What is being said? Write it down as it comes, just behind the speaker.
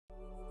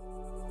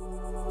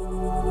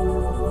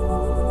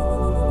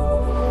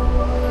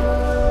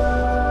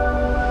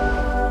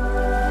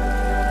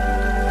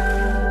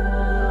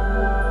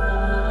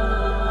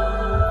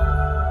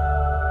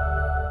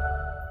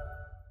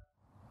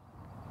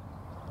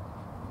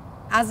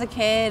As a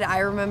kid, I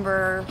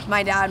remember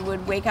my dad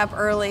would wake up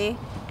early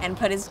and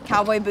put his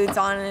cowboy boots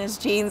on and his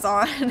jeans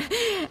on,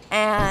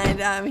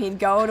 and he'd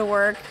go to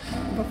work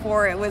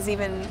before it was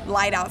even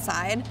light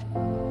outside.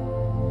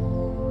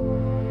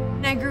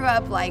 I grew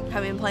up like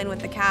coming and playing with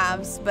the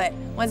calves, but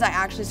once I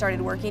actually started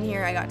working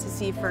here, I got to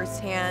see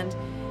firsthand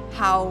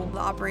how the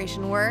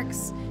operation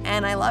works,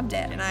 and I loved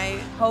it, and I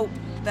hope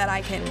that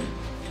I can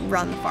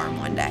run the farm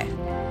one day.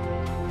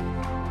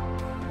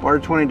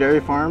 Bar20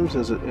 Dairy Farms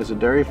is a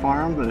dairy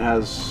farm that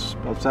has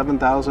about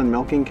 7,000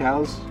 milking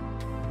cows.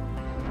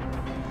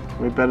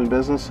 We've been in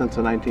business since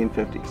the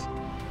 1950s.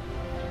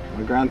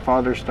 My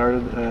grandfather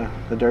started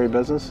the dairy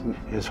business, and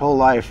his whole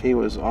life he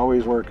was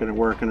always working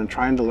and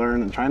trying to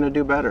learn and trying to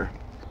do better.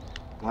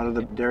 A lot of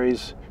the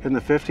dairies in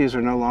the 50s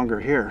are no longer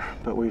here,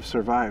 but we've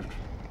survived.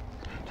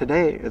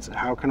 Today, it's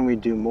how can we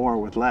do more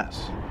with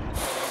less?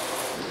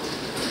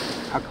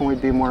 How can we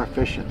be more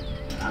efficient?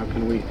 How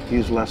can we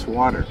use less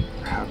water?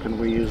 How can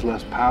we use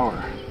less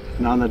power?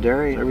 And on the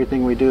dairy,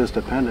 everything we do is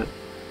dependent.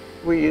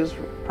 We use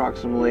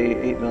approximately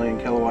 8 million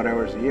kilowatt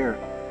hours a year.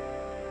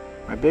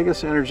 My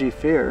biggest energy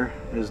fear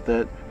is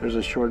that there's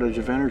a shortage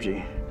of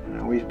energy.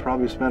 We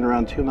probably spend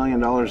around $2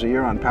 million a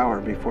year on power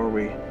before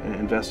we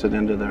invested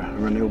into the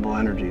renewable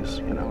energies.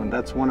 And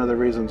that's one of the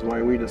reasons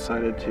why we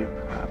decided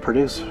to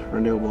produce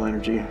renewable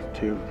energy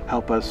to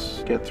help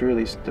us get through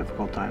these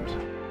difficult times.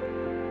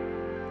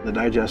 The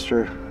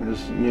digester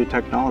is new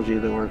technology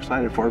that we're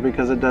excited for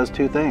because it does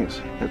two things.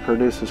 It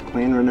produces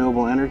clean,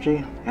 renewable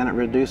energy, and it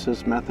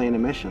reduces methane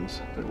emissions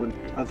that would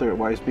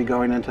otherwise be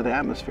going into the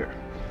atmosphere.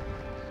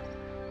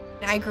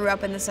 I grew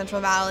up in the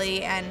Central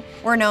Valley, and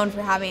we're known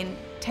for having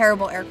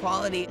terrible air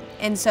quality.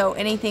 And so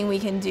anything we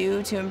can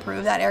do to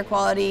improve that air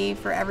quality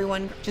for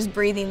everyone just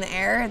breathing the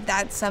air,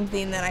 that's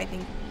something that I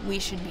think we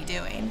should be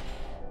doing.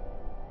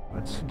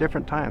 It's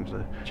different times.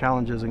 The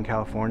challenges in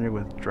California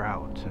with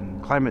drought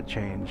and climate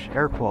change,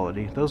 air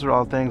quality, those are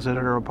all things that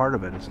are a part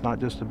of it. It's not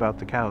just about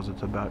the cows,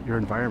 it's about your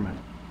environment.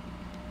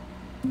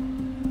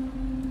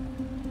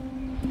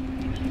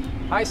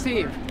 Hi,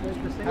 Steve. Good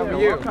to see How you. are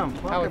you? Welcome.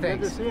 How are things?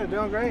 Good to see you.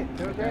 Doing great.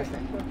 Doing great.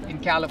 In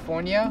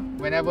California,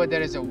 whenever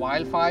there is a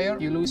wildfire,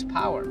 you lose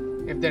power.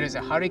 If there is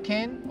a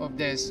hurricane or if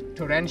there's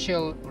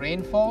torrential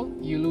rainfall,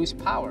 you lose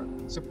power.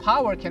 So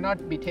power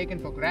cannot be taken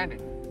for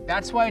granted.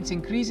 That's why it's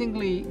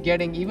increasingly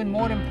getting even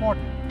more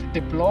important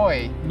to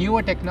deploy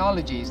newer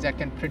technologies that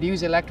can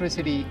produce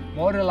electricity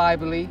more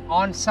reliably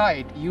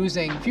on-site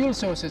using fuel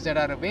sources that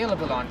are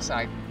available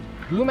on-site.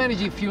 Bloom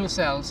Energy fuel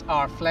cells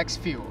are flex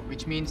fuel,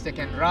 which means they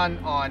can run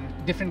on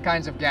different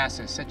kinds of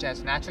gases such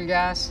as natural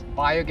gas,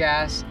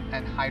 biogas,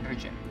 and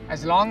hydrogen.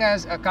 As long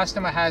as a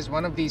customer has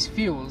one of these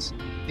fuels,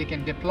 they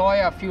can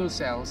deploy our fuel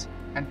cells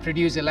and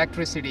produce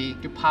electricity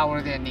to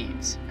power their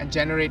needs and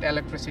generate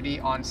electricity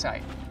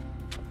on-site.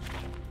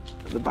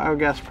 The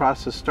biogas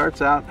process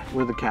starts out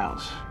with the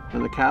cows.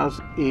 When the cows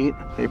eat,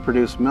 they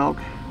produce milk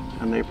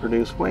and they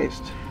produce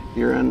waste,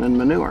 urine and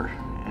manure.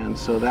 And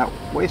so that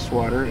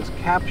wastewater is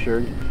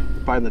captured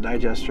by the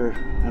digester,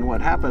 and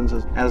what happens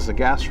is as the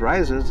gas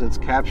rises, it's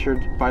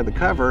captured by the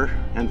cover,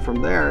 and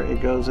from there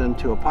it goes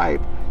into a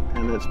pipe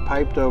and it's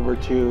piped over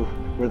to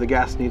where the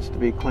gas needs to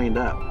be cleaned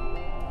up.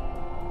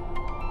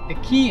 The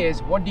key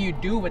is, what do you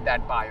do with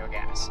that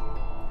biogas?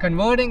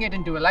 Converting it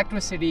into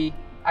electricity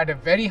at a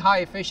very high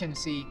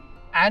efficiency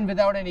and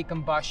without any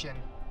combustion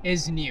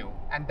is new,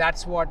 and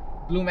that's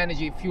what Bloom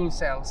Energy fuel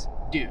cells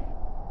do.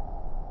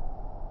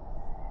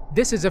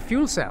 This is a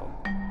fuel cell.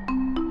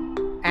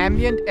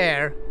 Ambient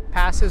air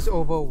passes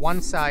over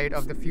one side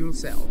of the fuel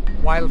cell,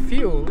 while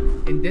fuel,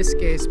 in this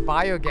case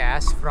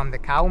biogas from the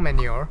cow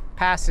manure,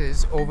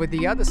 passes over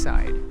the other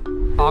side.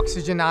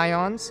 Oxygen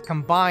ions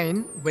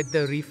combine with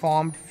the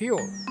reformed fuel,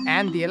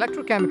 and the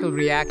electrochemical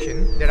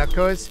reaction that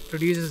occurs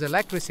produces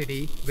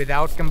electricity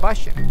without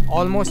combustion.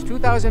 Almost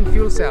 2,000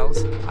 fuel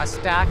cells are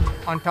stacked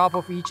on top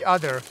of each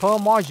other per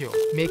module,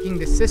 making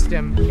the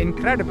system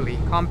incredibly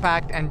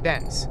compact and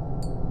dense.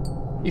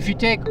 If you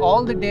take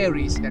all the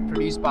dairies that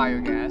produce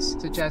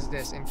biogas, such as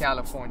this in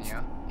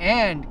California,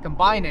 and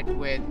combine it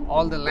with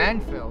all the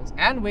landfills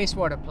and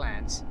wastewater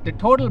plants, the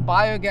total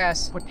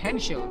biogas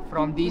potential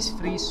from these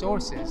three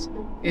sources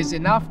is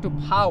enough to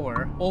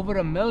power over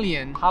 1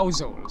 million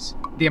households.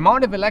 The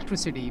amount of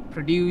electricity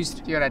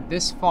produced here at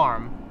this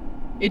farm,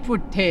 it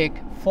would take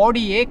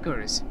 40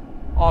 acres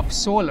of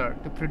solar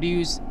to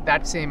produce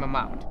that same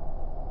amount.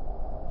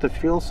 The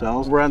fuel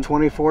cells run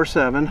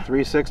 24/7,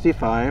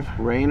 365,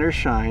 rain or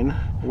shine,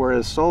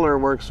 whereas solar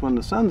works when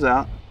the sun's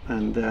out,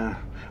 and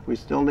we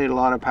still need a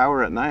lot of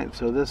power at night.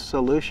 So this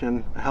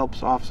solution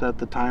helps offset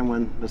the time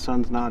when the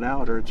sun's not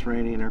out or it's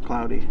raining or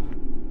cloudy.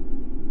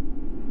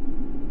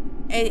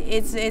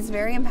 It's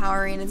very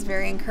empowering, it's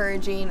very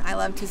encouraging. I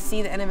love to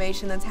see the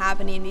innovation that's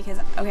happening because,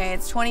 okay,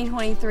 it's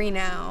 2023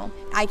 now.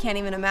 I can't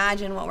even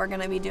imagine what we're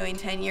gonna be doing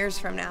 10 years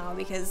from now,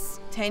 because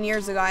 10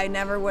 years ago I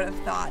never would have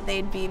thought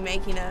they'd be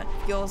making a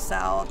fuel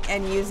cell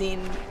and using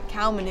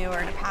cow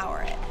manure to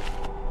power it.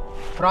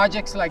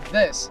 Projects like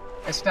this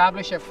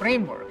establish a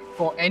framework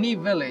for any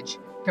village,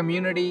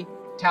 community,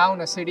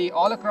 town or city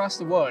all across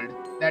the world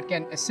that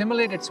can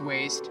assimilate its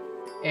waste,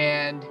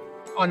 and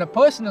on a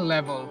personal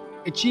level,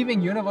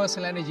 achieving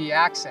universal energy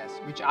access,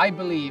 which I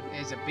believe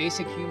is a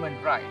basic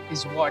human right,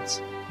 is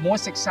what's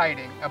most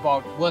exciting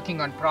about working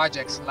on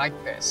projects like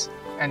this,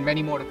 and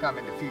many more to come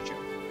in the future.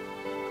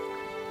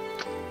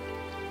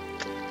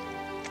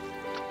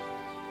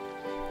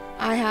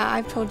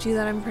 I've told you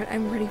that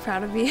I'm pretty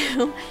proud of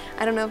you.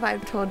 I don't know if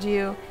I've told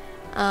you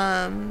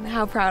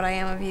how proud I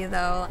am of you,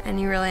 though, and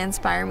you really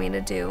inspire me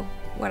to do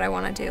what I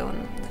want to do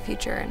in the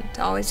future and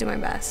to always do my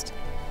best.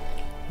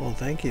 Well,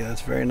 thank you.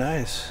 That's very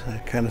nice. I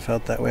kind of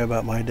felt that way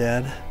about my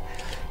dad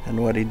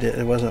and what he did.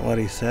 It wasn't what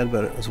he said,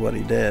 but it was what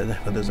he did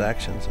with his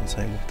actions. And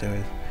same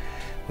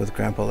with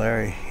Grandpa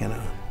Larry. You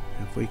know,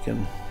 if we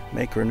can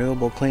make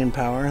renewable clean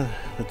power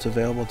that's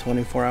available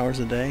 24 hours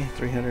a day,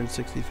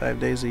 365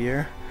 days a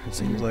year, it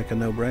seems like a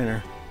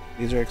no-brainer.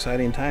 These are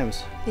exciting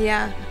times.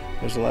 Yeah.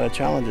 There's a lot of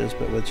challenges,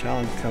 but with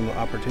challenge comes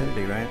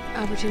opportunity, right?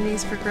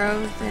 Opportunities for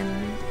growth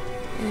and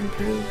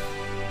improve.